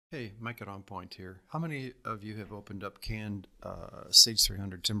Hey, Mike at OnPoint here. How many of you have opened up canned Sage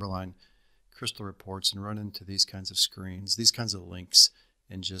 300 Timberline crystal reports and run into these kinds of screens, these kinds of links,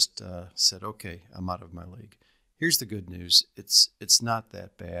 and just said, okay, I'm out of my league? Here's the good news. It's not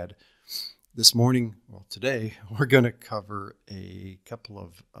that bad. This morning, well, today, we're going to cover a couple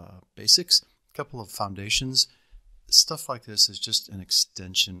of basics, a couple of foundations. Stuff like this is just an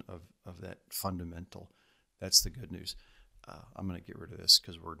extension of that fundamental. That's the good news. I'm going to get rid of this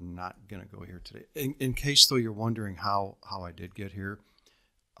because we're not going to go here today. In case, though, you're wondering how I did get here,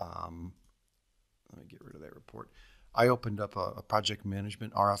 let me get rid of that report. I opened up a project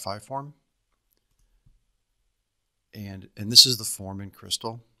management RFI form, and this is the form in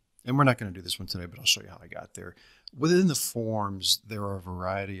Crystal. And we're not going to do this one today, but I'll show you how I got there. Within the forms, there are a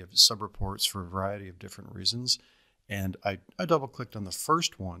variety of subreports for a variety of different reasons. And I double-clicked on the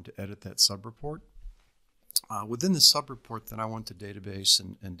first one to edit that subreport. Within the subreport, then I went to database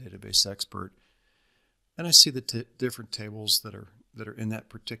and database expert, and I see the different tables that are in that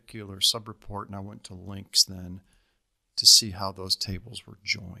particular subreport, and I went to links then to see how those tables were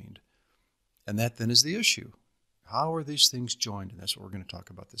joined. And that then is the issue. How are these things joined? And that's what we're going to talk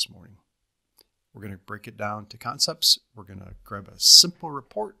about this morning. We're going to break it down to concepts. We're going to grab a simple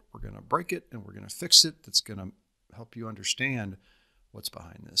report. We're going to break it, and we're going to fix it. That's going to help you understand what's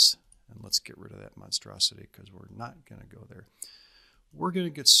behind this. And let's get rid of that monstrosity because we're not going to go there. We're going to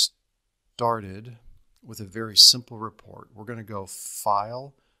get started with a very simple report. We're going to go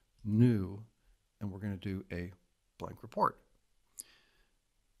File, New, and we're going to do a blank report.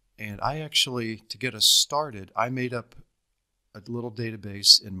 And I actually, to get us started, I made up a little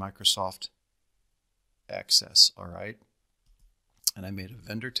database in Microsoft Access, all right? And I made a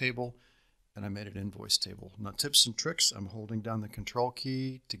vendor table, and I made an invoice table. Now, tips and tricks, I'm holding down the control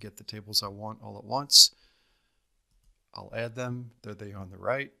key to get the tables I want all at once. I'll add them. There they are on the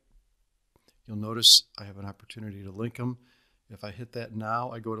right. You'll notice I have an opportunity to link them. If I hit that now,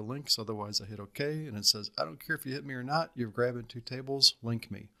 I go to links. Otherwise, I hit OK, and it says, I don't care if you hit me or not. You're grabbing two tables.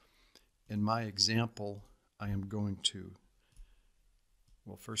 Link me. In my example, I am going to,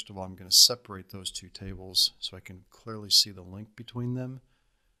 well, first of all, I'm going to separate those two tables so I can clearly see the link between them.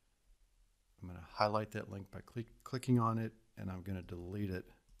 I'm going to highlight that link by clicking on it, and I'm going to delete it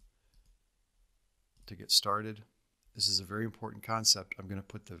to get started. This is a very important concept. I'm going to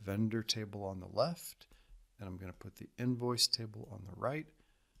put the vendor table on the left, and I'm going to put the invoice table on the right.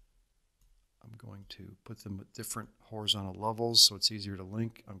 I'm going to put them at different horizontal levels so it's easier to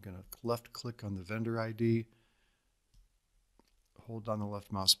link. I'm going to left click on the vendor ID, hold down the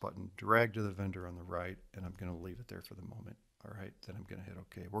left mouse button, drag to the vendor on the right, and I'm going to leave it there for the moment. All right, then I'm going to hit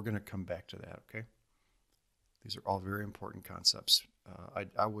OK. We're going to come back to that, okay? These are all very important concepts.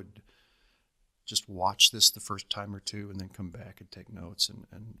 I would just watch this the first time or two and then come back and take notes and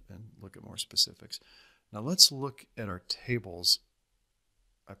look at more specifics. Now let's look at our tables.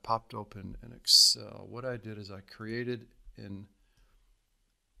 I popped open an Excel. What I did is I created in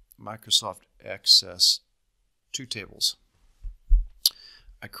Microsoft Access two tables.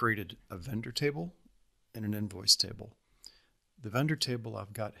 I created a vendor table and an invoice table. The vendor table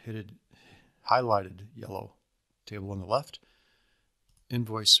I've got highlighted yellow table on the left,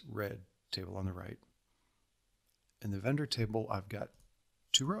 invoice red table on the right. In the vendor table I've got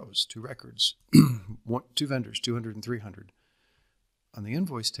two rows, two records, two vendors, 200 and 300. On the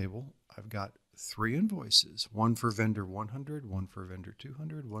invoice table I've got three invoices, one for vendor 100, one for vendor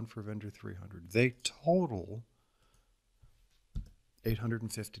 200, one for vendor 300. They total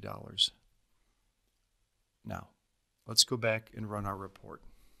 $850. Now, let's go back and run our report.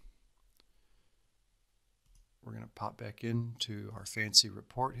 We're going to pop back into our fancy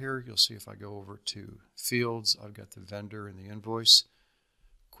report here. You'll see if I go over to fields, I've got the vendor and the invoice.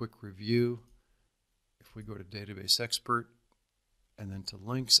 Quick review. If we go to database expert and then to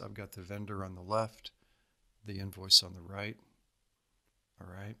links, I've got the vendor on the left, the invoice on the right. All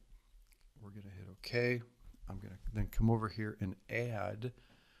right. We're going to hit OK. I'm going to then come over here and add.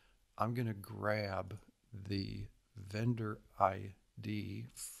 I'm going to grab the vendor ID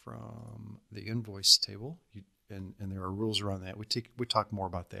from the invoice table, and there are rules around that. We talk more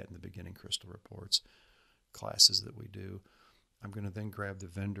about that in the beginning Crystal reports classes that we do. I'm going to then grab the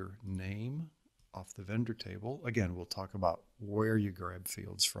vendor name off the vendor table. Again, we'll talk about where you grab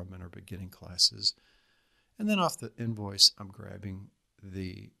fields from in our beginning classes. And then off the invoice, I'm grabbing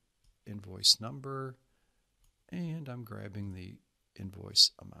the invoice number and I'm grabbing the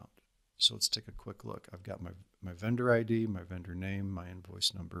invoice amount. So let's take a quick look. I've got my vendor ID, my vendor name, my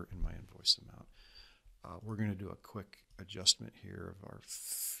invoice number, and my invoice amount. We're going to do a quick adjustment here of our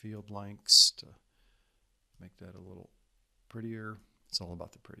field lengths to make that a little prettier. It's all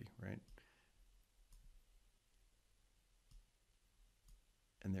about the pretty, right?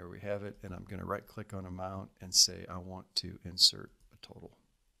 And there we have it. And I'm going to right click on amount and say I want to insert a total.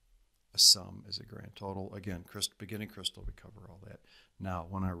 A sum is a grand total. Again, beginning crystal, we cover all that. Now,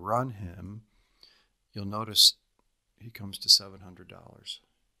 when I run him, you'll notice he comes to $700.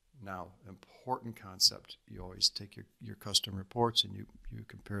 Now, important concept. You always take your custom reports and you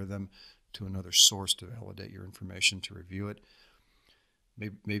compare them to another source to validate your information, to review it.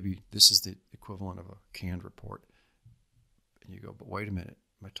 Maybe this is the equivalent of a canned report. And you go, but wait a minute,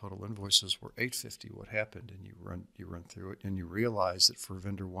 my total invoices were $850. What happened? And you run through it and you realize that for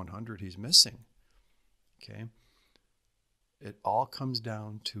vendor 100, he's missing. Okay? It all comes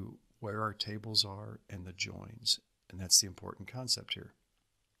down to where our tables are and the joins. And that's the important concept here.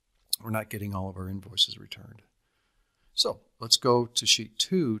 We're not getting all of our invoices returned. So let's go to sheet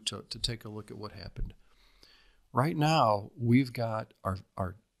 2 to take a look at what happened. Right now, we've got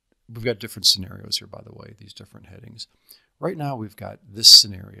we've got different scenarios here, by the way, these different headings. Right now, we've got this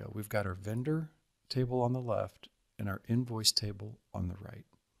scenario. We've got our vendor table on the left and our invoice table on the right.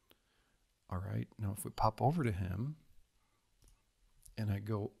 All right, now if we pop over to him and I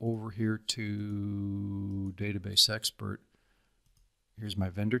go over here to Database Expert, here's my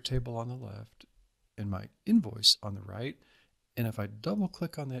vendor table on the left and my invoice on the right. And if I double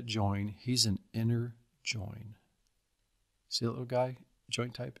click on that join, he's an inner join. See that little guy,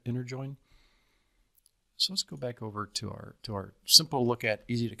 join type, inner join? So let's go back over to our simple look at,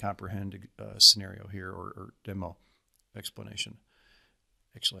 easy to comprehend scenario here, or demo explanation.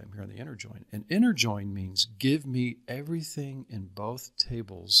 Actually, I'm here on the inner join. An inner join means give me everything in both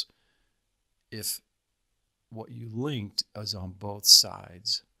tables if what you linked is on both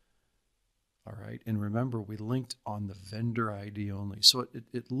sides. All right, and remember we linked on the vendor ID only. So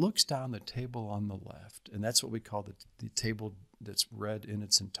it looks down the table on the left, and that's what we call the table that's read in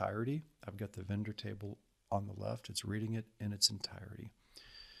its entirety. I've got the vendor table on the left. It's reading it in its entirety.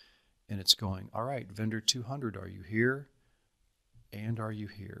 And it's going, all right, vendor 200, are you here? And are you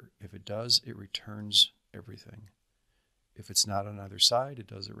here? If it does, it returns everything. If it's not on either side, it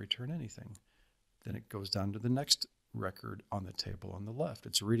doesn't return anything. Then it goes down to the next record on the table on the left.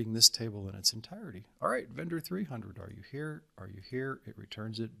 It's reading this table in its entirety. All right, vendor 300, are you here? Are you here? It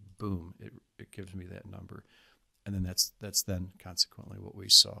returns it. Boom, it gives me that number. And then that's then consequently what we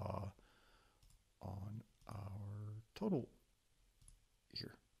saw on our total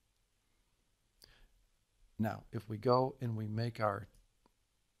here. Now, if we go and we make our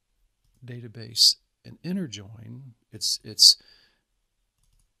database an inner join, it's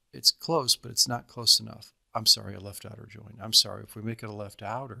close, but it's not close enough. I'm sorry, a left outer join. I'm sorry, if we make it a left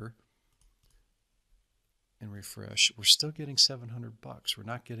outer and refresh, we're still getting $700. We're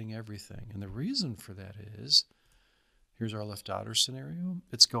not getting everything. And the reason for that is, here's our left outer scenario.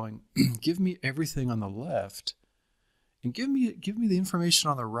 It's going, give me everything on the left and give me the information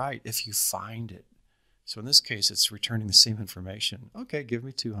on the right if you find it. So in this case, it's returning the same information. Okay, give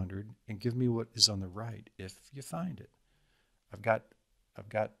me 200 and give me what is on the right if you find it. I've got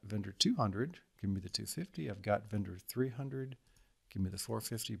vendor 200, give me the 250. I've got vendor 300, give me the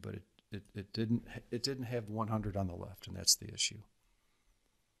 450, but it didn't have 100 on the left, and that's the issue.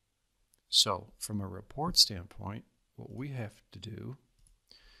 So from a report standpoint, what we have to do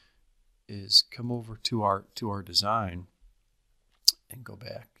is come over to our design and go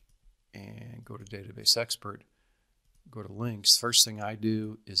back and go to Database Expert, go to links. First thing I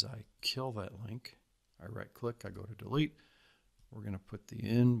do is I kill that link. I right click, I go to delete. We're going to put the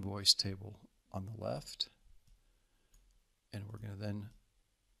invoice table on the left, and we're going to then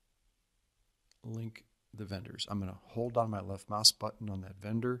link the vendors. I'm going to hold on my left mouse button on that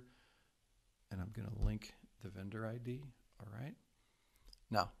vendor, and I'm going to link the vendor ID. All right.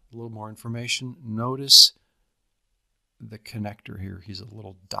 Now, a little more information. Notice the connector here. He's a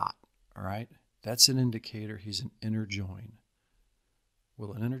little dot. All right. That's an indicator he's an inner join.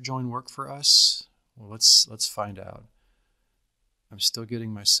 Will an inner join work for us? Well, let's find out. I'm still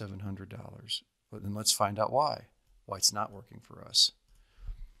getting my $700, but then let's find out why it's not working for us.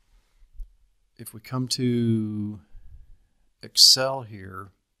 If we come to Excel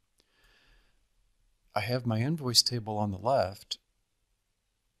here, I have my invoice table on the left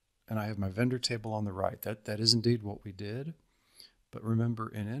and I have my vendor table on the right. That is indeed what we did. But remember,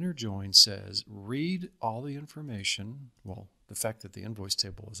 an inner join says read all the information. Well, the fact that the invoice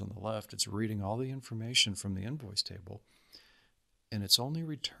table is on the left, it's reading all the information from the invoice table. And it's only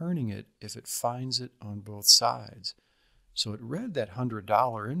returning it if it finds it on both sides. So it read that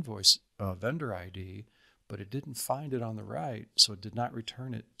 $100 invoice vendor ID, but it didn't find it on the right, so it did not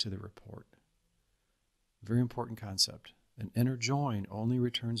return it to the report. Very important concept. An inner join only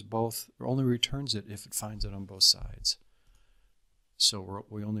returns it if it finds it on both sides. So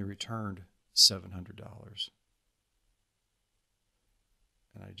we only returned $700.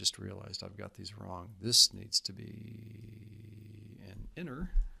 And I just realized I've got these wrong. This needs to be an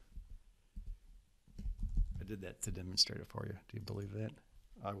inner. I did that to demonstrate it for you. Do you believe that?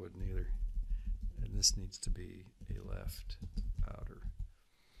 I wouldn't either. And this needs to be a left outer.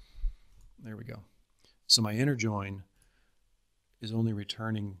 There we go. So my inner join is only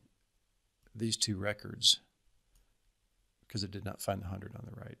returning these two records because it did not find the 100 on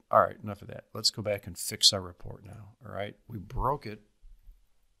the right. All right, enough of that. Let's go back and fix our report now. All right, we broke it.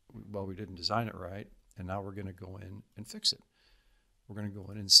 Well, we didn't design it right, and now we're going to go in and fix it. We're going to go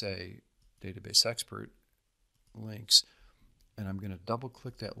in and say database expert links, and I'm going to double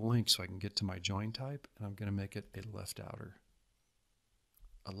click that link so I can get to my join type, and I'm going to make it a left outer.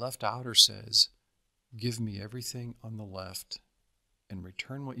 A left outer says, give me everything on the left and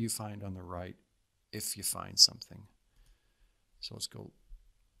return what you find on the right if you find something. So let's go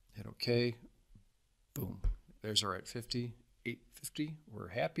hit OK. Boom. There's our 850. 850. We're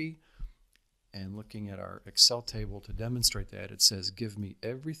happy. And looking at our Excel table to demonstrate that, it says, give me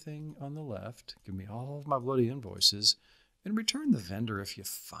everything on the left, give me all of my bloody invoices, and return the vendor if you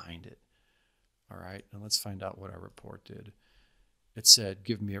find it. All right, and let's find out what our report did. It said,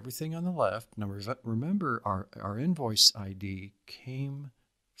 give me everything on the left. Now, remember, our invoice ID came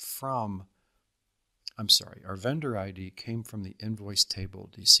from, our vendor ID came from the invoice table.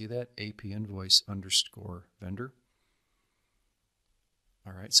 Do you see that? AP invoice underscore vendor.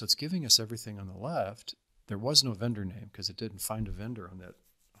 All right, so it's giving us everything on the left. There was no vendor name because it didn't find a vendor on that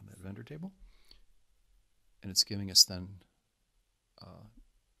vendor table. And it's giving us then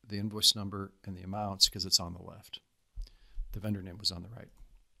the invoice number and the amounts because it's on the left. The vendor name was on the right.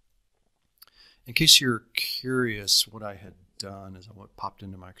 In case you're curious, what I had done is I popped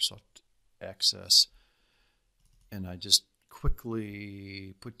into Microsoft Access and I just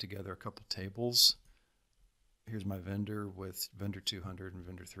quickly put together a couple tables. Here's my vendor with vendor 200 and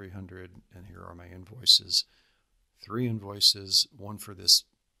vendor 300, and here are my invoices. 3 invoices, one for this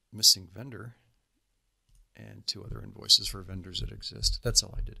missing vendor, and 2 other invoices for vendors that exist. That's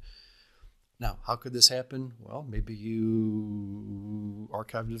all I did. Now, how could this happen? Well, maybe you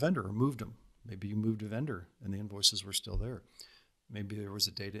archived a vendor or moved them. Maybe you moved a vendor and the invoices were still there. Maybe there was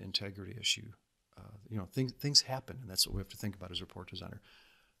a data integrity issue. Things happen, and that's what we have to think about as report designer.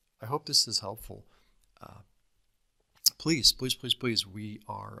 I hope this is helpful. Please, we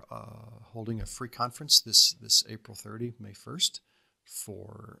are holding a free conference this April 30, May 1st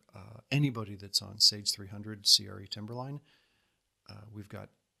for anybody that's on Sage 300 CRE Timberline. We've got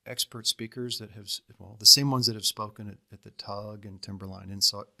expert speakers that have, the same ones that have spoken at the TUG and Timberline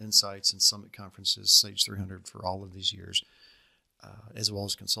Insights and Summit conferences, Sage 300 for all of these years, as well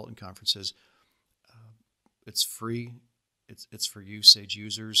as consultant conferences. It's free. It's for you, Sage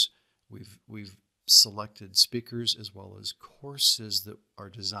users. We've selected speakers as well as courses that are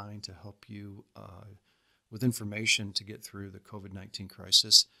designed to help you with information to get through the COVID-19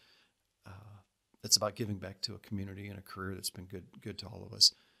 crisis. It's about giving back to a community and a career that's been good to all of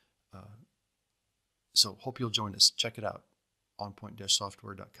us. So hope you'll join us. Check it out.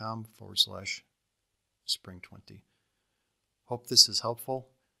 onpoint-software.com/spring20. Hope this is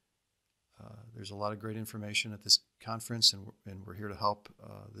helpful. There's a lot of great information at this conference, and we're here to help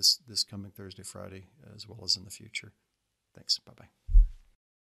this coming Thursday, Friday, as well as in the future. Thanks. Bye-bye.